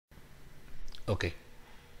Okay,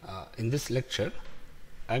 in this lecture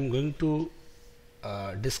I am going to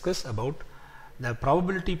discuss about the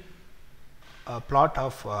probability plot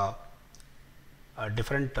of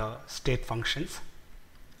different state functions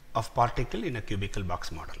of particle in a cubical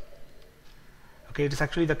box model. Okay, it is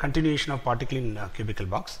actually the continuation of particle in a cubical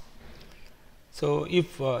box. So if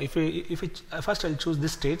first I will choose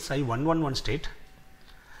this state psi 111 state.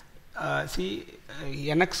 See,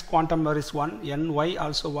 nx quantum number is 1, ny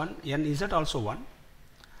also 1, nz also 1.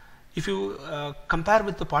 If you compare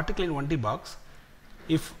with the particle in 1D box,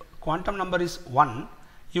 if quantum number is 1,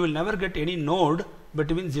 you will never get any node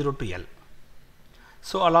between 0 to L.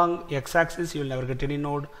 So along x axis you will never get any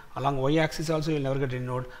node, along y axis also you will never get any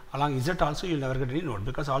node, along z also you will never get any node,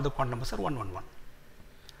 because all the quantum numbers are 1 1 1.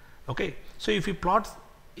 Okay, so if you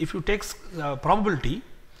take probability,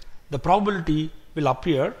 the probability will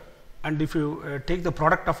appear, and if you take the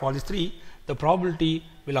product of all these three, the probability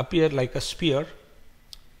will appear like a sphere,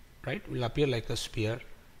 right? Will appear like a sphere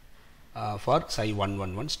for psi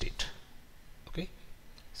 111 state. Okay,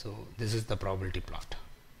 so this is the probability plot.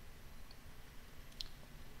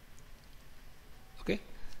 Okay,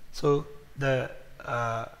 so the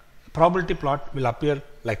probability plot will appear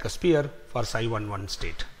like a sphere for psi 111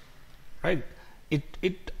 state, right?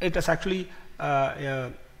 It is actually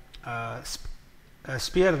a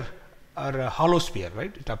sphere or a hollow sphere,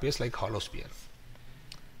 right? It appears like hollow sphere.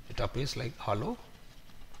 It appears like hollow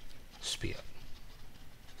sphere,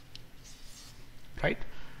 right?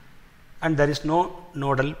 And there is no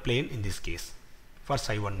nodal plane in this case for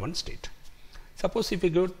psi 111 state. Suppose if we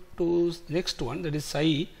go to next one, that is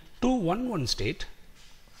psi 211 state.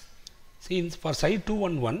 See, for psi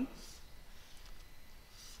 211,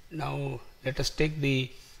 now let us take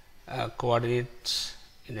the coordinates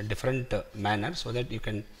in a different manner so that you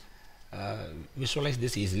can visualize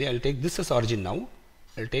this easily. I will take this as origin now.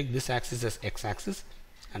 I will take this axis as x axis,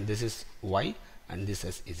 and this is y, and this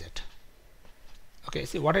as z. Okay,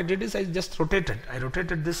 see, what I did is I just rotated. I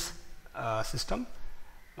rotated this system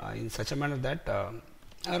in such a manner that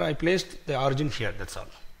or I placed the origin here, that's all.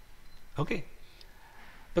 Okay,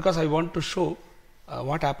 because I want to show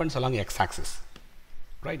what happens along x axis,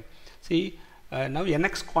 right? See, now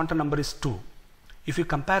nx quantum number is 2. If you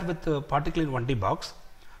compare with the particle in 1D box,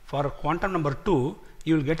 for quantum number 2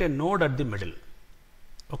 you will get a node at the middle.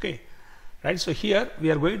 Okay, right? So here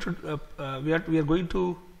we are going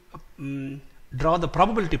to draw the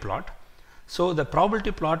probability plot. So the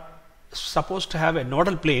probability plot is supposed to have a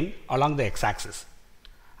nodal plane along the x axis,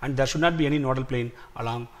 and there should not be any nodal plane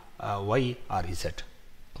along y or z.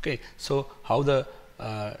 Okay, so how the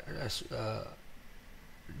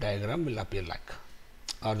diagram will appear like,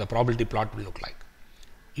 or the probability plot will look like.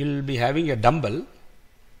 You will be having a dumbbell,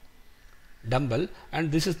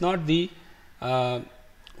 and this is not the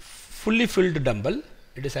fully filled dumbbell,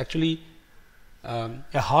 it is actually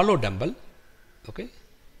a hollow dumbbell. Okay,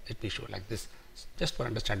 let me show like this, just for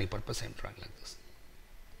understanding purpose I am drawing like this,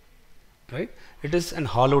 right? It is an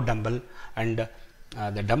hollow dumbbell, and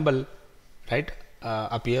the dumbbell, right,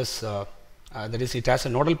 appears that is, it has a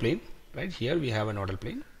nodal plane, right? Here we have a nodal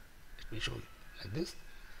plane. Let me show you like this.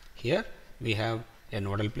 Here we have a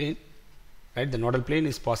nodal plane, right? The nodal plane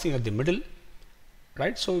is passing at the middle,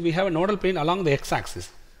 right? So we have a nodal plane along the x axis.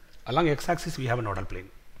 Along x axis we have a nodal plane,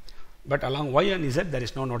 but along y and z there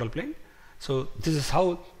is no nodal plane. So this is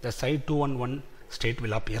how the psi 211 state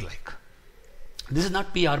will appear like. This is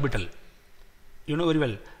not p orbital. You know very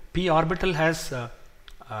well, p orbital has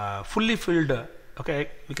fully filled. Okay,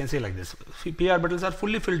 we can say like this, p orbitals are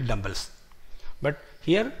fully filled dumbbells, but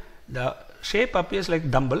here the shape appears like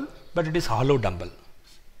dumbbell, but it is hollow dumbbell.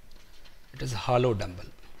 It is a hollow dumbbell.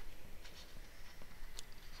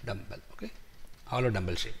 Okay, hollow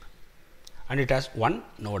dumbbell shape, and it has one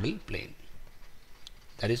nodal plane.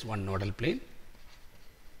 There is one nodal plane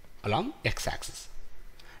along x axis.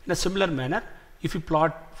 In a similar manner, if you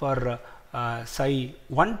plot for psi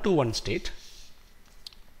 121 state,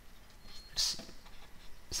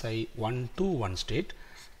 psi 121 state,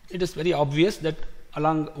 it is very obvious that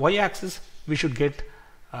along y axis we should get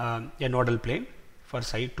a nodal plane for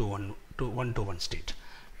psi 121 state,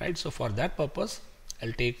 right? So for that purpose I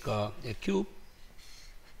will take a cube.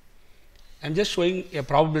 I am just showing a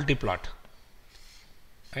probability plot,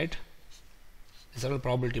 right? Several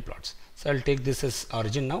probability plots. So I will take this as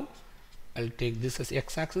origin now. I will take this as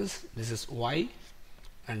x axis, this is y,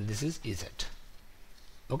 and this is z.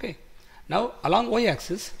 Okay, now along y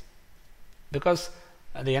axis, because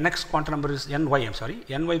the nx quantum number is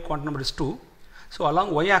ny quantum number is 2, so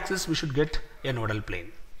along y axis we should get a nodal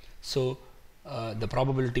plane. So the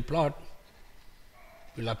probability plot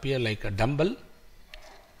will appear like a dumbbell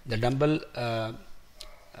the dumbbell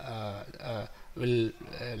will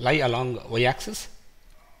lie along y-axis,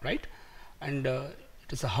 right? And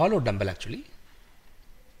it is a hollow dumbbell actually.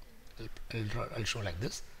 I'll show like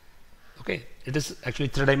this. Okay, it is actually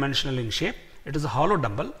three-dimensional in shape. It is a hollow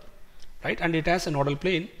dumbbell, right? And it has a nodal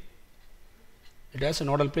plane. It has a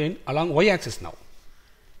nodal plane along y-axis now.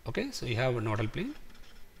 Okay, so you have a nodal plane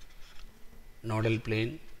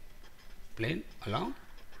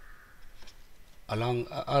along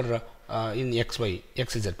or in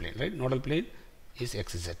xz plane, right? Nodal plane is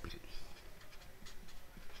xz plane.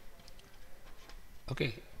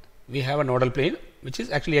 Okay, we have a nodal plane which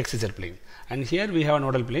is actually xz plane, and here we have a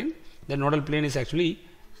nodal plane. The nodal plane is actually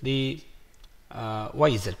the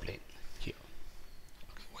yz plane here.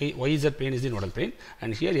 Okay. Yz plane is the nodal plane,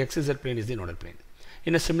 and here xz plane is the nodal plane.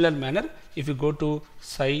 In a similar manner, if you go to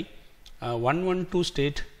psi 112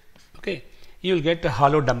 state, okay, you will get a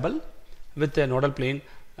hollow dumbbell with a nodal plane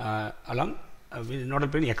along nodal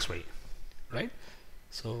plane xy, right?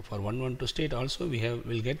 So for 112 state also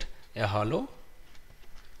we'll get a hollow.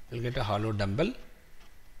 We'll get a hollow dumbbell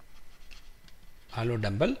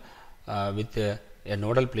with a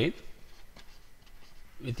nodal plane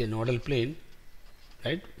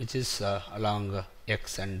right, which is along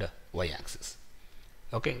x and y axis.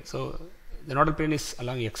 Okay, so the nodal plane is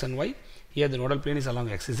along x and y. Here the nodal plane is along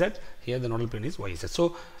xz. Here the nodal plane is yz.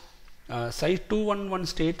 So psi 211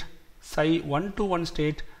 state, psi 121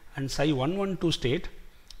 state, and psi 112 state.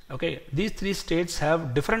 Okay, these three states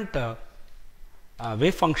have different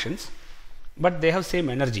wave functions, but they have same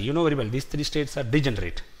energy. You know very well these three states are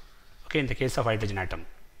degenerate. Okay, in the case of hydrogen atom,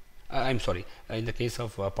 I'm sorry, in the case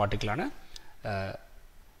of particle in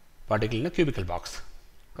a cubical box,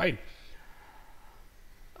 right?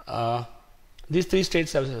 These three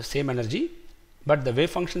states have the same energy, but the wave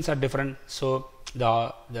functions are different. So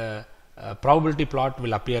the probability plot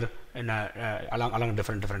will appear in along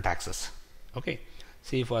different axes. Okay,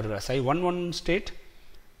 see for psi 11 state,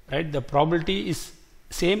 right, the probability is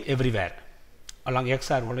same everywhere along x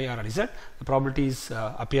or y or z. The probabilities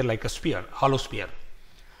appear like a sphere, hollow sphere.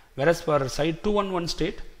 Whereas for psi 211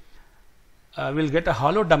 state, we'll get a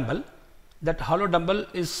hollow dumbbell. That hollow dumbbell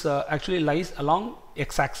is actually lies along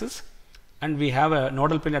x axis, and we have a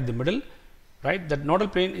nodal plane at the middle, right? That nodal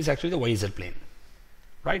plane is actually the yz plane,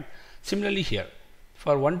 right? Similarly here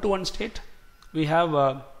for 121 state, we have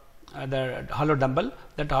the hollow dumbbell.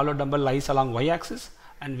 That hollow dumbbell lies along y axis,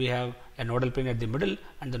 and we have a nodal plane at the middle,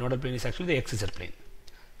 and the nodal plane is actually the xz plane.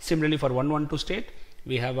 Similarly for 112 state,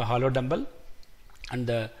 we have a hollow dumbbell, and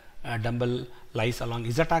the dumbbell lies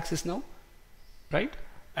along z axis now, right?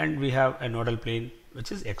 And we have a nodal plane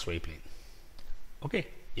which is xy plane. Okay,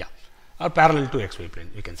 yeah, or parallel to xy plane,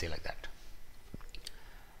 we can say like that,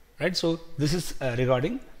 right? So this is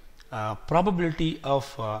regarding probability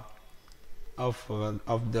of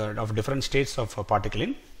different states of a particle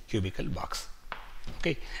in cubical box.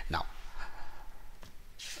 Okay, now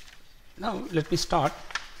let me start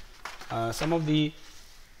some of the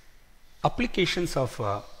applications of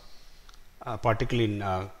particle in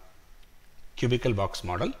cubical box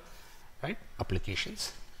model, right?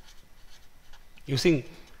 Applications using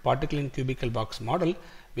particle in cubical box model,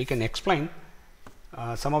 we can explain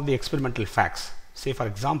some of the experimental facts. Say for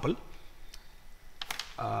example,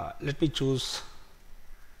 let me choose,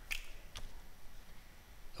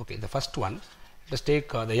 okay, the first one. Let us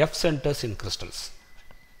take the F centers in crystals.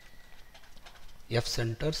 F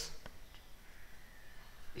centers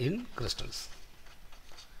in crystals.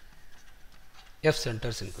 F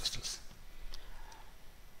centers in crystals.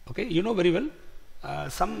 Okay, you know very well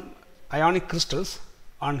some ionic crystals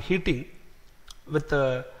on heating with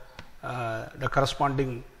the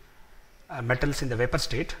corresponding metals in the vapor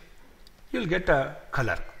state, you will get a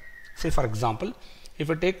color. Say for example, if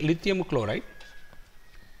you take lithium chloride,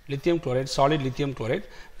 solid lithium chloride,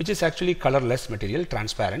 which is actually colorless material,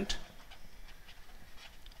 transparent,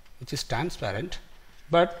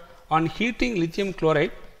 but on heating lithium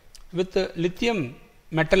chloride with the lithium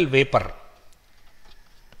metal vapor,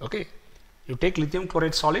 okay, you take lithium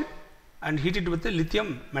chloride solid and heat it with the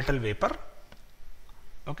lithium metal vapor.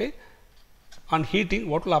 Okay, on heating,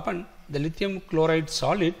 what will happen? The lithium chloride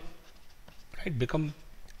solid, right, become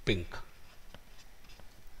pink.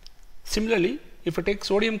 Similarly, if you take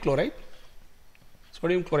sodium chloride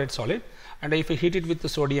solid, and if you heat it with the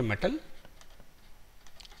sodium metal,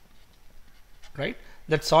 right,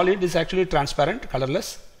 that solid is actually transparent,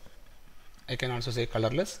 colorless. I can also say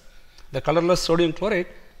colorless. The colorless sodium chloride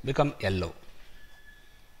become yellow.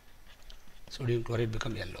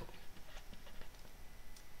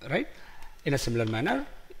 Right? In a similar manner,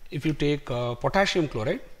 if you take potassium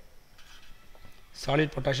chloride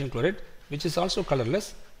solid potassium chloride, which is also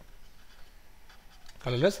colorless,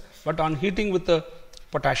 but on heating with the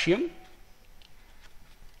potassium,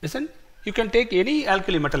 listen, you can take any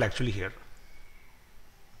alkali metal actually here.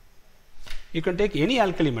 You can take any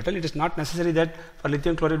alkali metal. It is not necessary that for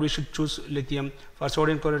lithium chloride we should choose lithium, for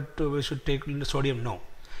sodium chloride we should take sodium. No,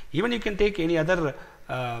 even you can take any other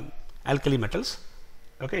alkali metals.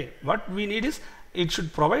 Okay, what we need is it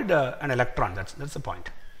should provide an electron. That's the point.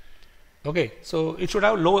 Okay, so it should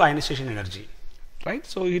have low ionization energy, right?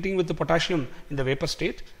 So heating with the potassium in the vapor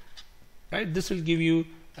state, right? This will give you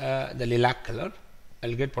the lilac color.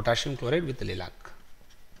 I'll get potassium chloride with the lilac,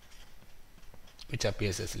 which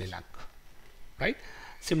appears as lilac, right?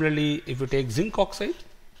 Similarly, if you take zinc oxide,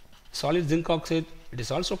 solid zinc oxide, it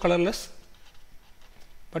is also colorless,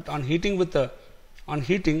 but on heating with the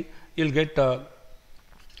you'll get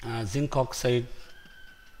zinc oxide,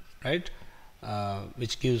 right,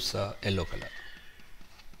 which gives yellow color.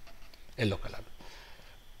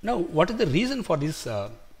 Now, what is the reason for this,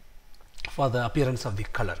 for the appearance of the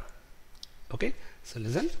color? Okay, so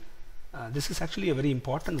listen, this is actually a very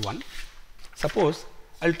important one. Suppose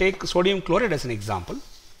I'll take sodium chloride as an example.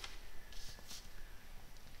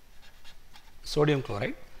 Sodium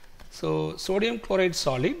chloride. So sodium chloride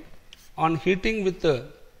solid on heating with the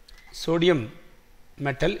sodium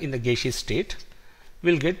metal in the gaseous state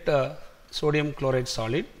will get sodium chloride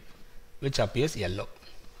solid, which appears yellow,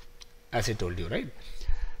 as I told you, right?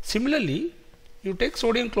 Similarly, you take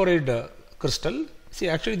sodium chloride crystal. See,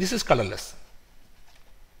 actually this is colorless.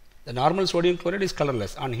 The normal sodium chloride is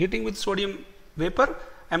colorless. On heating with sodium vapor,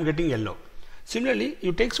 I am getting yellow. Similarly,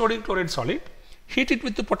 you take sodium chloride solid, heat it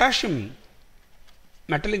with the potassium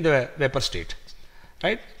metal in the vapor state,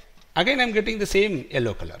 right? Again, I am getting the same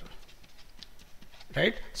yellow color,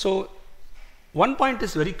 right? So one point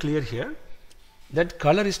is very clear here, that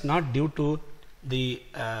color is not due to the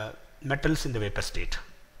metals in the vapor state.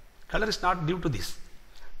 Color is not due to this.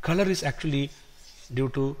 Color is actually due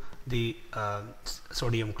to the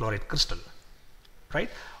sodium chloride crystal, right?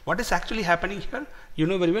 What is actually happening here? You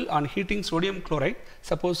know very well, on heating sodium chloride,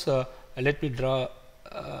 suppose let me draw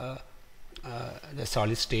the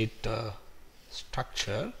solid state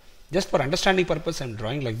structure. Just for understanding purpose, I am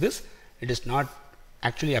drawing like this. It is not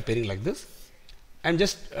actually appearing like this. I am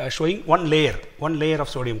just showing one layer of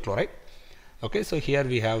sodium chloride. Okay, so here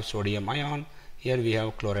we have sodium ion, here we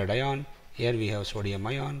have chloride ion, here we have sodium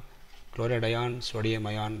ion, chloride ion, sodium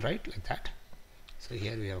ion, right, like that. So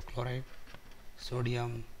here we have chloride,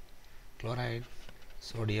 sodium, chloride,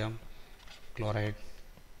 sodium, chloride,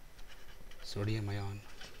 sodium ion,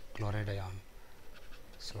 chloride ion,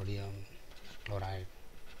 sodium, chloride,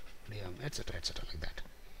 sodium, etc., like that.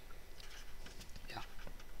 Yeah.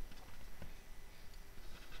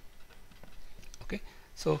 Okay.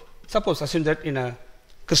 So suppose, assume that in a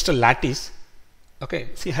crystal lattice, okay,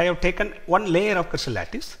 see, I have taken one layer of crystal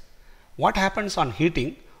lattice. What happens on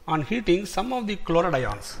heating? On heating, some of the chloride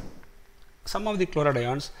ions,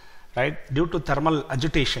 right, due to thermal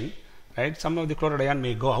agitation, right, some of the chloride ion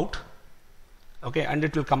may go out, okay, and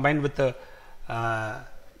it will combine with the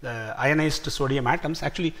ionized sodium atoms.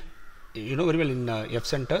 Actually, you know very well, in F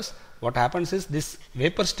centers, what happens is this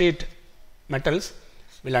vapor state metals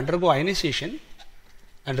will undergo ionization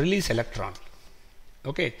and release electron.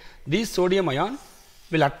 Okay, these sodium ion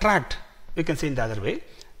will attract, we can say in the other way,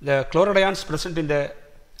 the chloride ions present in the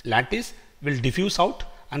lattice will diffuse out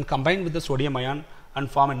and combine with the sodium ion and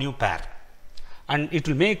form a new pair, and it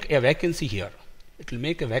will make a vacancy here.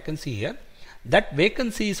 That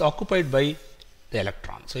vacancy is occupied by the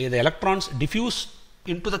electron. So the electrons diffuse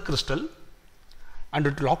into the crystal and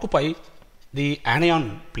it will occupy the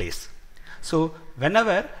anion place. So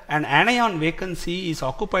whenever an anion vacancy is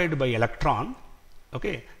occupied by electron,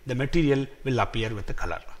 okay, the material will appear with the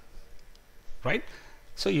color, right?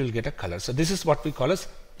 So you will get a color. So this is what we call as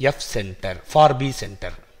F center, Farby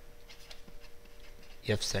center.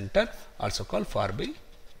 F center, also called Farby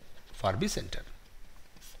center.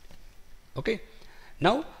 Okay.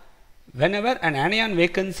 Now, whenever an anion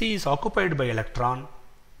vacancy is occupied by electron,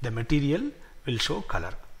 the material will show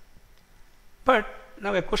color. But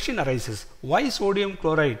now a question arises: why sodium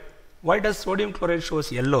chloride? Why does sodium chloride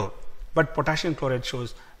shows yellow, but potassium chloride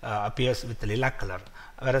shows appears with the lilac color,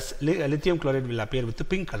 whereas lithium chloride will appear with the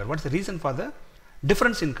pink color? What is the reason for the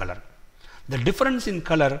difference in color? The difference in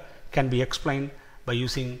color can be explained by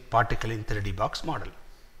using particle in 3D box model.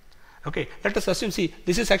 Okay, let us assume, see,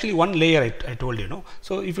 this is actually one layer I told you, no?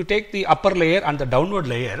 So if you take the upper layer and the downward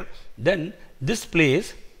layer, then this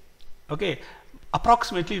place, okay,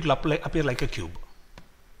 approximately it will appear like a cube.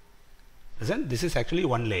 Listen, this is actually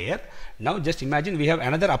one layer. Now just imagine we have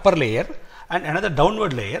another upper layer and another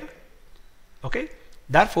downward layer. Okay,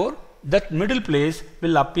 therefore that middle place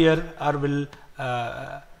will appear or will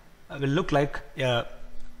look like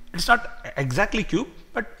it's not exactly cube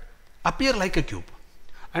but appear like a cube,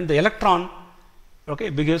 and the electron, okay,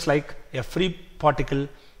 behaves like a free particle,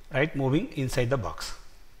 right, moving inside the box.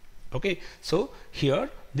 Okay, so here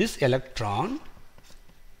this electron,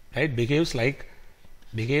 right, behaves like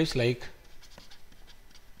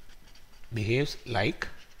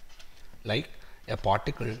a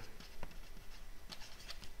particle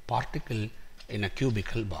in a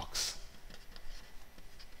cubical box.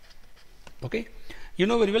 Okay, you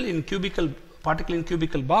know very well, in particle in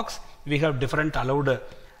cubical box we have different allowed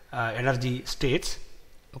energy states.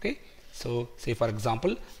 Okay, so say for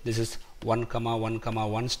example this is 1, 1,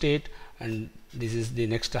 1 state, and this is the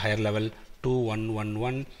next higher level 2, 1, 1,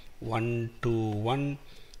 1, 1, 2, 1,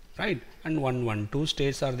 right, and 1, 1, 2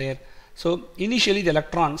 states are there. So initially the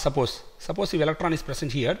electron, suppose if electron is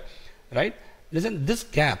present here, right, listen, this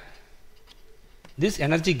gap, this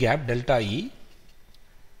energy gap delta E,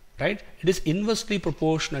 right, it is inversely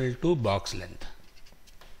proportional to box length.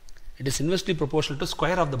 It is inversely proportional to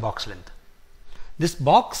square of the box length. This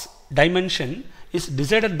box dimension is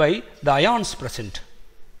decided by the ions present.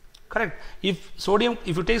 Correct. If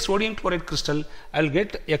you take sodium chloride crystal, I will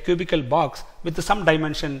get a cubical box with some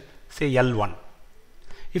dimension, say L1.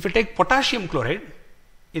 If you take potassium chloride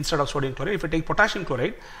instead of sodium chloride, if I take potassium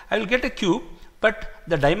chloride, I will get a cube, but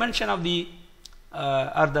the dimension of the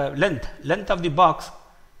or the length of the box,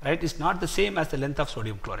 right, is not the same as the length of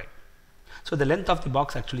sodium chloride. So the length of the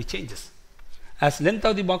box actually changes. As length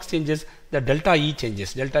of the box changes, the delta E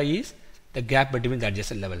changes. Delta E is the gap between the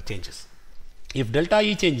adjacent level changes. If delta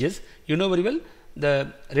E changes, you know very well,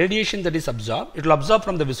 the radiation that is absorbed, it will absorb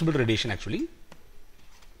from the visible radiation actually.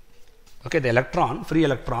 Okay, the electron, free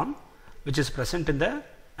electron, which is present in the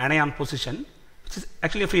anion position, which is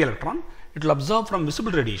actually a free electron, it will absorb from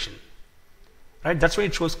visible radiation, right? That's why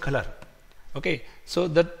it shows color. Okay, so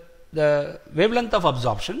the wavelength of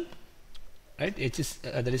absorption, right, H is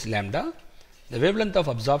that is lambda. The wavelength of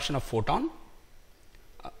absorption of photon,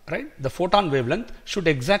 right, the photon wavelength should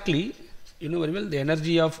exactly, you know very well, the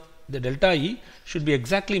energy of the delta E should be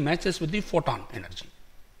exactly matches with the photon energy,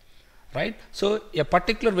 right. So a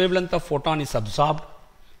particular wavelength of photon is absorbed,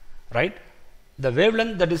 right. The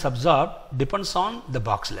wavelength that is absorbed depends on the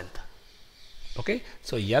box length. Okay,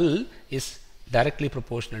 so L is directly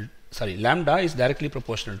proportional, sorry, lambda is directly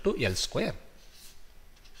proportional to L square.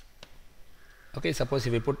 Okay, suppose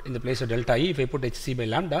if I put in the place of delta E, if I put Hc by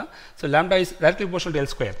lambda, so lambda is directly proportional to L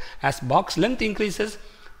square. As box length increases,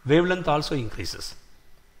 wavelength also increases.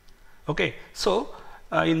 Okay, so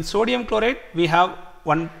in sodium chloride we have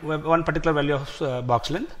one particular value of box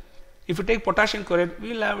length. If you take potassium chloride,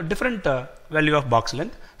 we will have a different value of box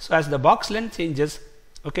length. So as the box length changes,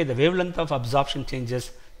 okay, the wavelength of absorption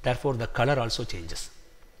changes, therefore the color also changes.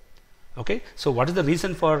 Okay, so what is the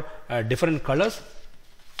reason for different colors?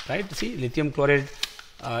 Right, see, lithium chloride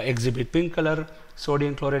exhibit pink color,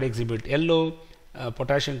 sodium chloride exhibit yellow,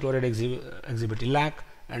 potassium chloride exhibit lilac,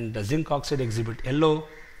 and zinc oxide exhibit yellow,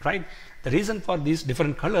 right. The reason for these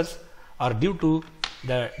different colors are due to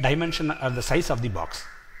the dimension or the size of the box.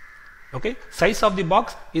 Okay, size of the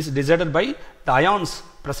box is decided by the ions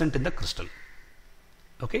present in the crystal.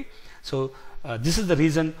 Okay, so this is the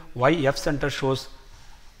reason why F center shows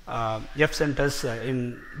F centers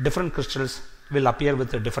in different crystals will appear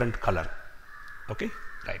with a different color. Okay,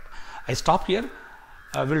 right. I stop here.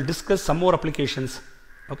 We'll discuss some more applications,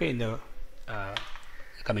 okay, in the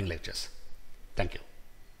coming lectures. Thank you.